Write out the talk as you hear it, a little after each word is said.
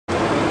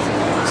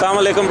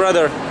Assalamu alaikum,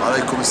 brother.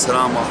 Alaikum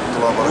assalam wa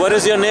rahmatullahi wa barakatuh. What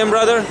is your name,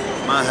 brother?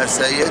 Maher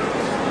Sayed.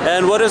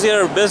 And what is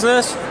your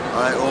business?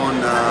 I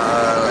own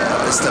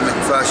Islamic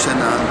fashion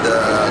and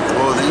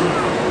clothing.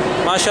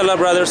 MashaAllah,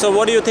 brother. So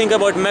what do you think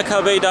about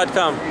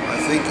MeccaWay.com? I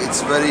think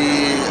it's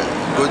very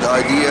good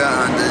idea,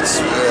 and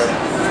it's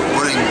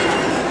putting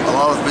a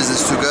lot of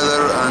business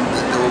together, and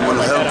it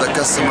will help the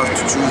customer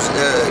to choose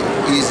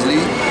easily,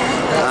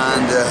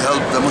 and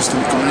help the Muslim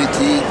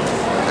community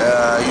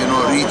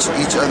reach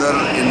each other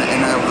in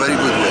a very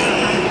good way.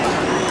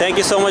 Thank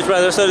you so much,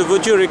 brother. So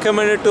would you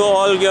recommend it to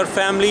all your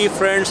family,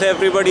 friends,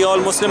 everybody, all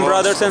Muslim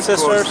brothers and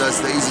sisters? Of course, that's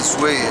the easiest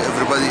way.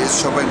 Everybody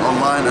is shopping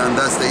online, and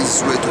that's the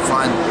easiest way to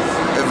find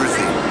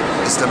everything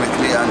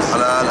Islamically and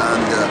halal,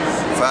 and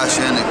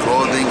fashion,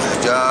 clothing,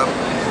 hijab,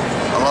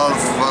 a lot of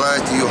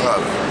variety you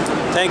have.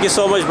 Thank you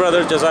so much,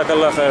 brother.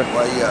 Jazakallah khair.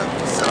 Wa iyyak.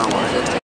 Assalamu alaikum.